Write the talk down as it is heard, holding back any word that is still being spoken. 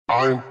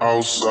I'm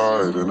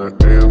outside in an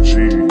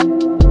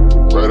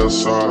AMG, right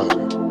outside,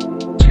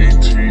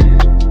 TT,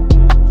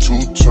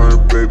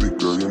 two-turn baby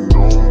girl, you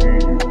know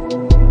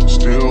me,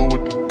 still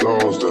with the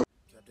dolls that...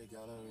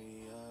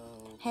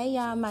 Hey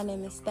y'all, my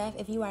name is Steph.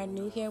 If you are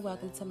new here,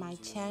 welcome to my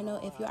channel.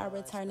 If you are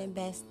returning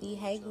bestie,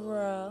 hey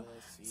girl.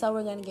 So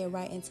we're gonna get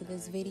right into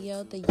this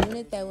video. The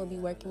unit that we'll be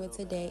working with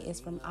today is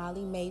from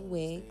Olymei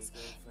Wigs.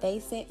 They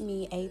sent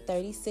me a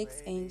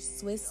 36-inch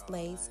Swiss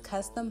lace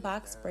custom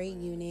box braid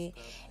unit.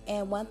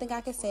 And one thing I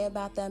can say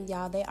about them,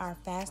 y'all, they are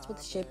fast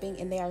with shipping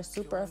and they are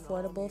super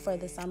affordable for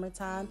the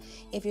summertime.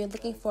 If you're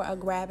looking for a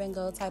grab and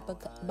go type of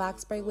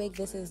box braid wig,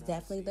 this is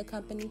definitely the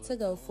company to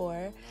go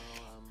for.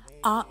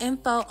 All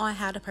info on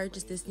how to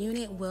purchase this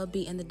unit will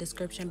be in the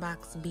description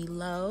box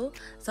below.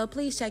 So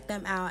please check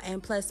them out.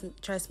 And plus,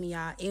 trust me,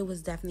 y'all, it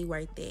was definitely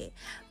worth it.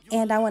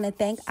 And I want to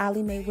thank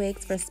Olymei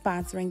Wigs for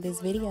sponsoring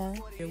this video.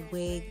 Your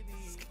wig.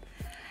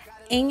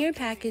 In your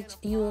package,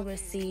 you will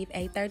receive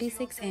a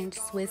 36-inch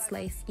Swiss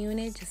lace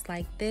unit just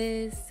like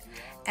this,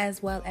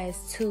 as well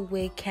as 2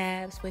 wig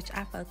caps, which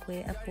I fuck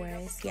with, of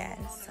course.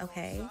 Yes,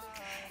 okay.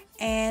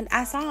 And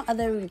I saw on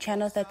other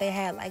channels that they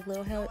had like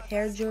little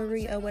hair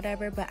jewelry or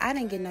whatever, but I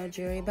didn't get no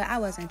jewelry, but I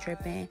wasn't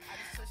tripping.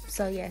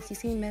 So yes, you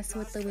see me messing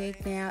with the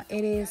wig now.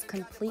 It is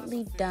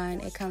completely done.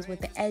 It comes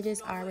with the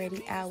edges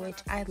already out, which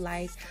I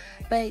like.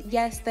 But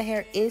yes, the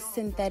hair is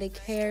synthetic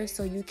hair,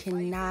 so you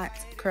cannot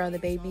curl the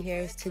baby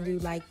hairs to do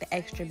like the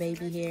extra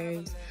baby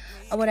hairs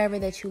or whatever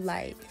that you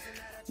like.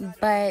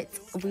 But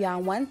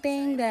one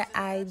thing that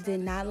I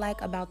did not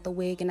like about the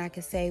wig, and I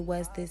could say,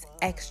 was this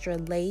extra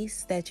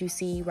lace that you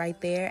see right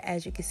there.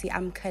 As you can see,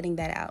 I'm cutting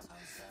that out,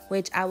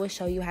 which I will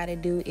show you how to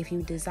do if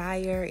you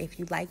desire. If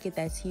you like it,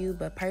 that's you.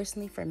 But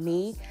personally, for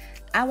me,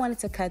 I wanted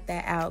to cut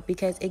that out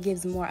because it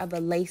gives more of a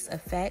lace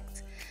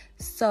effect.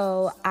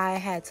 So I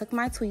had took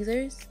my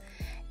tweezers,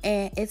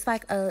 and it's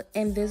like a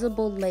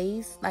invisible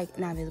lace, like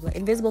not visible,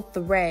 invisible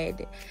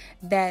thread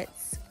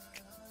that's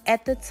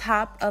at the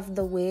top of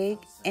the wig,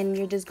 and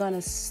you're just going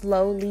to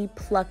slowly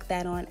pluck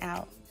that on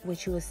out,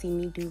 which you will see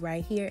me do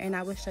right here. And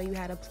I will show you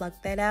how to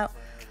pluck that out.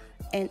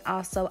 And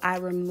also I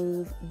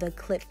remove the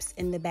clips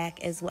in the back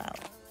as well.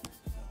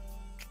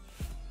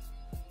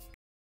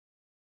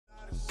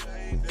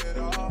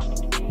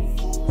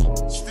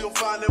 Still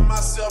finding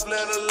myself,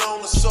 let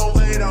alone the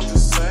soulmate, I'm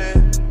just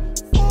saying.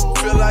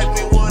 Feel like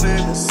we one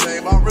and the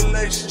same, our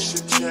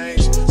relationship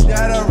changed.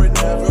 That or it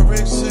never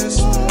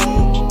existed.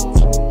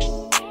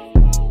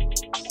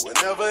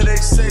 Whenever they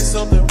say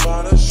something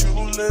about us, you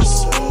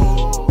listen.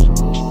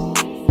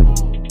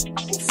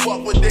 Well,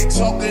 fuck what they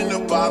talking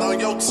about on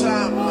your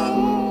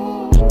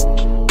timeline.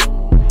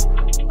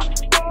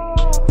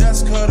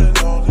 That's cutting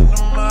all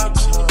into my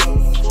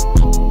time.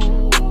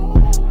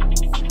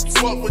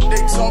 Fuck what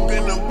they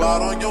talking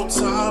about on your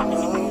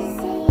timeline.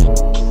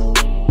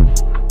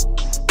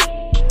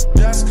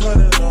 That's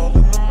cutting all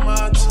into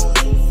my time.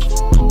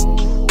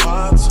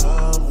 My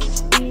time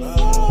with you now.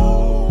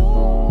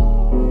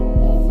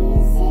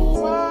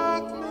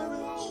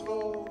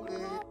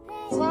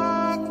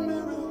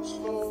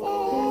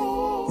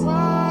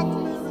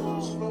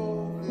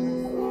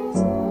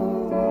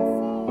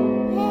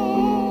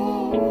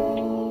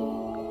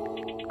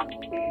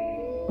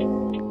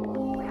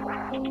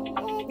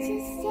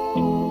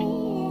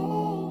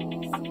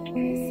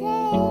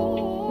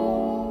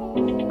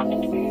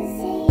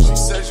 She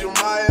says you're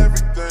my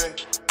everything.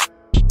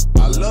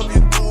 I love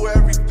you through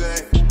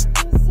everything.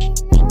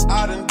 I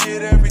done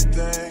did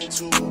everything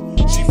too.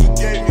 She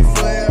forgave me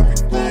for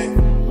everything.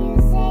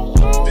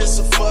 This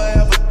a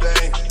forever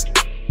thing.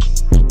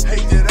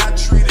 Hate that I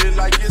treat it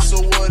like it's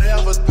a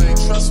whatever thing.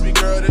 Trust me,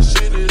 girl, this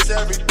shit is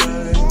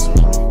everything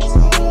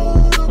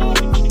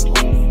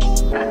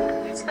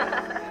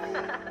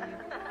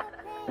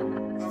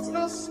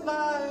just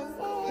like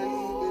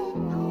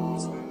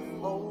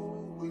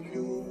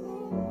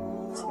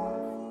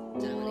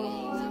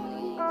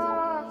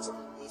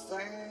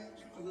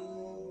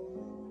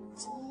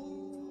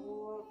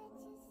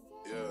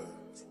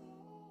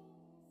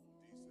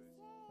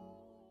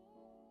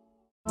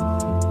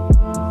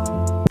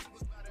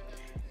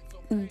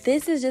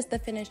This is just the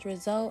finished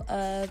result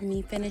of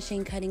me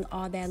finishing cutting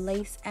all that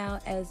lace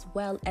out, as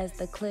well as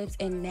the clips,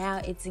 and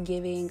now it's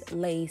giving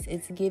lace.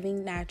 It's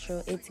giving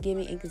natural. It's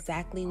giving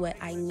exactly what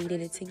I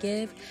needed it to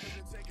give.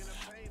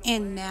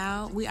 And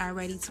now we are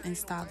ready to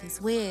install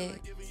this wig.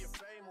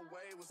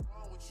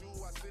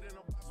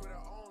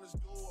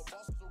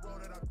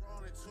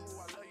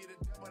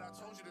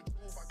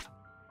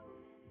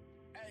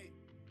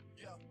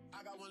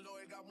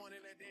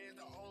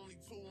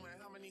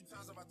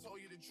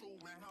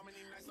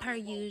 Per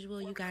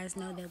usual, you guys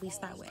know that we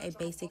start with a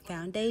basic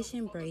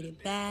foundation,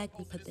 braided back.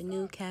 We put the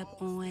new cap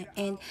on,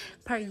 and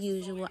per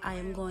usual, I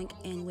am going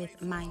in with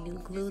my new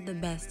glue, the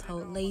Best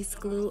Hold Lace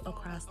glue,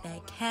 across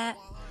that cap.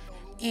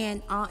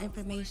 And all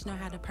information on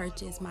how to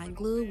purchase my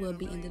glue will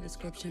be in the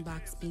description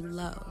box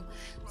below.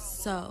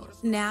 So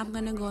now I'm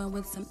going to go in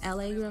with some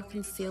LA Girl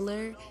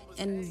concealer,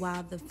 and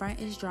while the front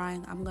is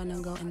drying, I'm going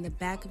to go in the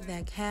back of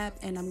that cap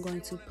and I'm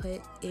going to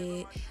put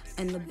it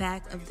in the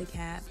back of the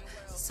cap.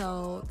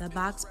 So the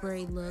box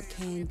braid look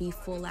can be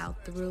full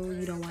out through.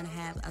 You don't want to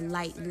have a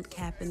light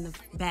cap in the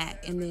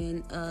back and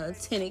then a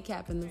tinted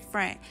cap in the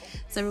front.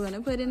 So we're going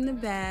to put it in the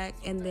back,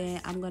 and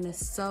then I'm going to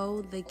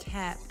sew the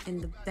cap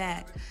in the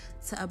back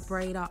to a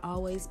braid I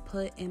always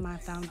put in my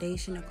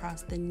foundation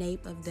across the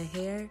nape of the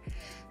hair,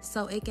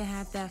 so it can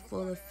have that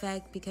full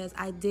effect, because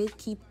I did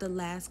keep the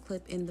last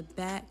clip in the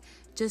back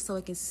just so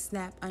it can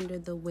snap under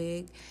the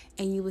wig,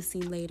 and you will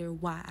see later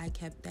why I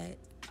kept that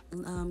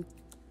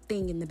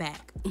thing in the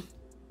back.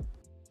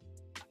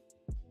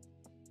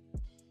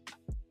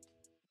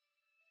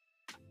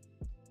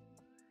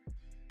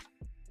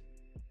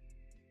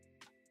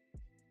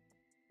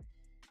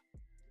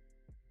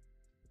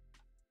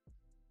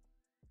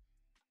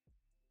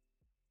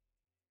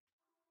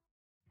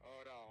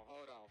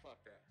 Hold on, fuck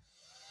that.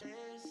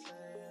 Listen,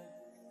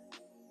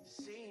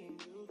 seeing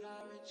you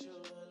got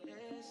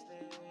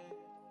ritualistic,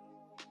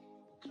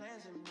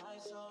 cleansing my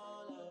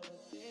soul of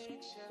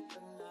addiction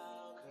for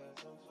now,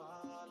 'cause I'm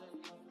falling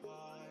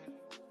apart.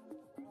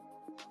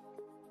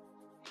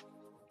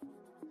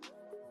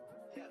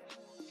 Yeah,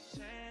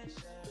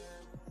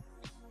 tension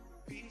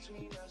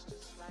between us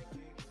just like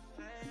big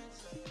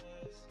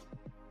fences.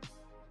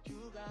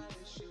 You got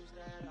issues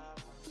that I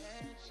won't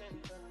mention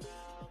for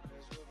now,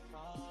 'cause we're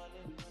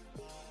falling apart.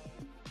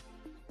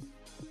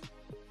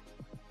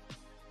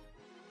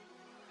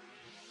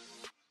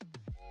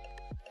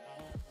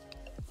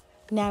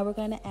 Now we're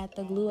going to add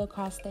the glue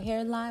across the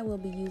hairline. We'll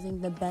be using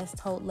the Best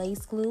Hold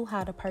Lace Glue.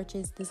 How to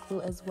purchase this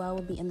glue as well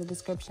will be in the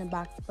description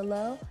box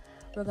below.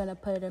 We're going to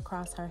put it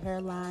across her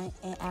hairline,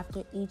 and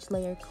after each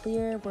layer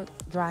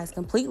dries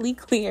completely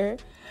clear,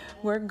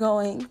 we're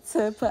going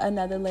to put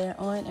another layer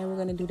on, and we're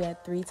going to do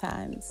that 3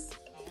 times.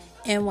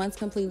 And once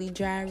completely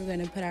dry, we're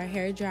going to put our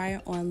hair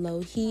dryer on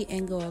low heat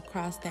and go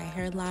across that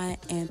hairline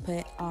and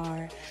put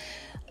our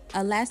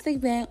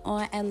elastic band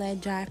on and let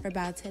dry for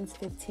about 10 to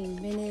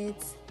 15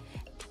 minutes.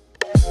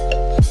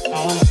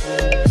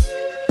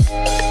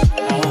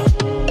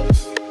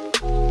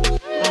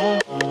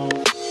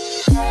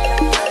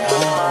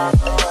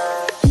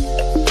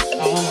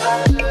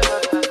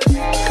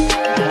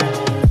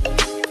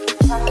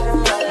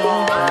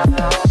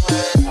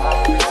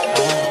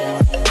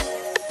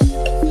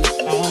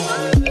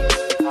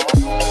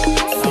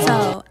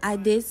 So I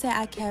did say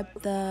I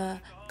kept the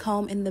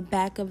comb in the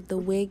back of the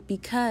wig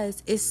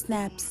because it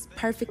snaps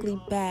perfectly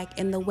back,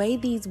 and the way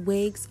these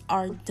wigs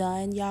are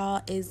done,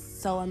 y'all, is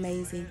so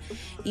amazing.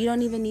 You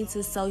don't even need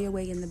to sew your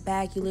wig in the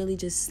back. You literally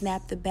just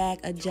snap the back,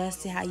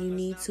 adjust it how you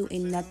need to,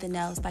 and nothing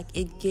else. Like,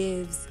 it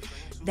gives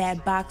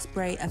that box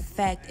braid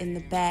effect in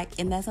the back,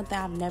 and that's something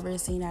I've never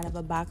seen out of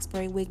a box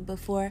braid wig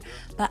before,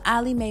 but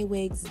Olymei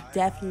Wigs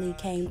definitely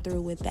came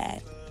through with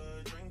that.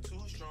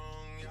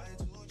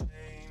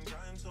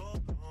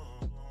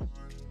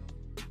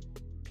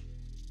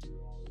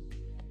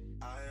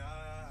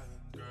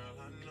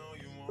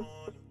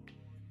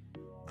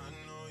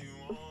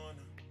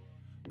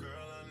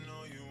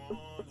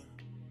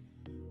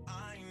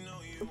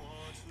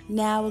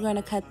 Now we're going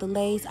to cut the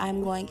lace.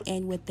 I'm going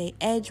in with the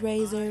edge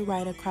razor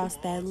right across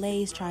that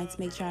lace, trying to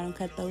make sure I don't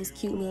cut those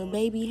cute little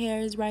baby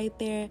hairs right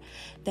there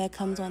that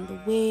comes on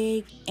the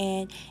wig.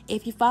 And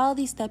if you follow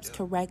these steps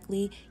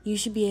correctly, you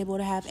should be able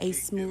to have a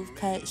smooth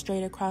cut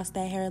straight across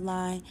that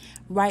hairline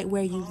right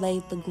where you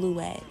laid the glue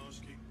at.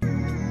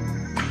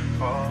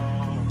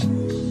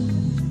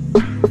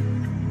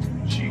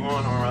 She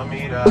wanna run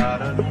me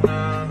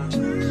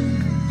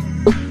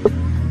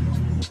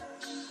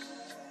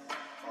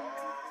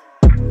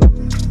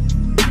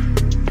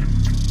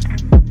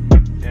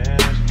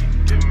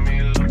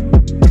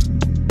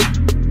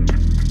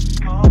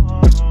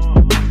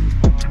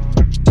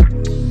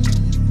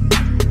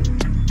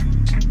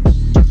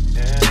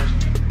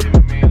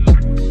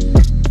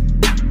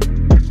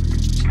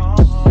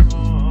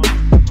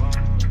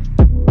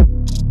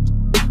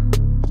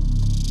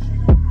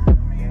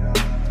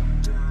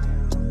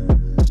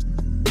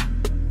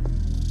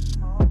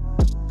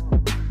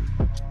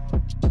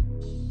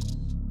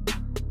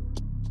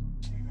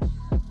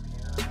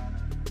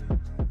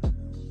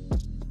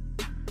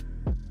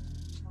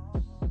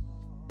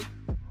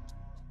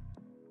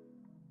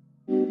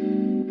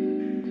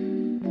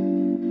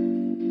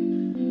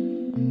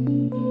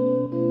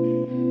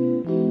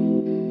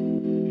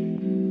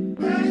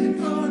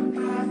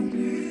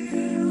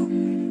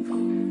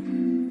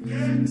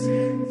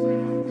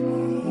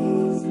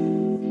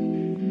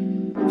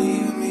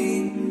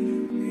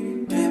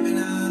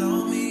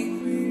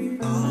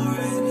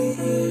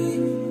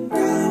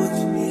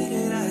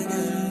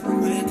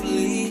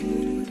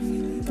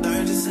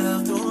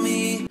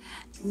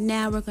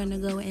Now we're going to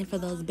go in for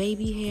those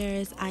baby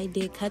hairs. I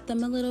did cut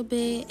them a little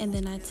bit, and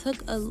then I took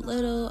a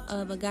little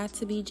of a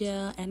got-to-be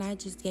gel, and I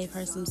just gave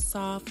her some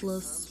soft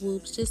little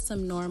swoops, just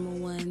some normal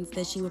ones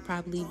that she would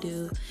probably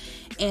do.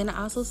 And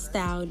I also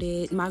styled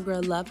it. My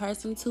girl loved her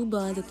some 2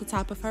 buns at the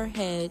top of her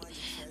head.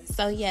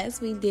 So yes,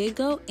 we did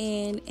go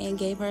in and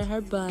gave her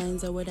her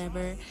buns or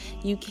whatever.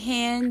 You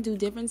can do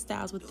different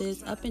styles with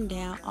this, up and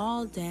down,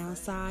 all down,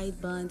 side,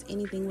 buns,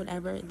 anything,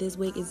 whatever. This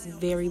wig is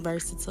very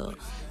versatile.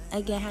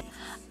 Again,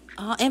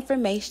 all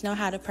information on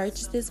how to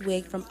purchase this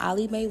wig from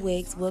Olymei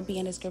Wigs will be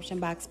in the description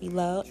box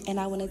below. And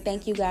I want to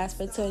thank you guys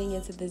for tuning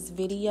into this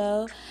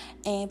video.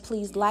 And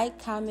please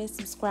like, comment,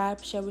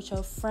 subscribe, share with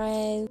your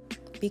friends,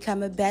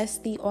 become a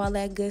bestie, all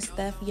that good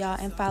stuff, y'all.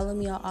 And follow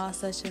me on all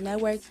social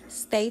networks.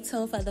 Stay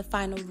tuned for the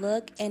final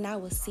look, and I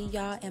will see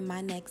y'all in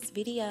my next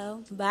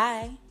video.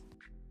 Bye.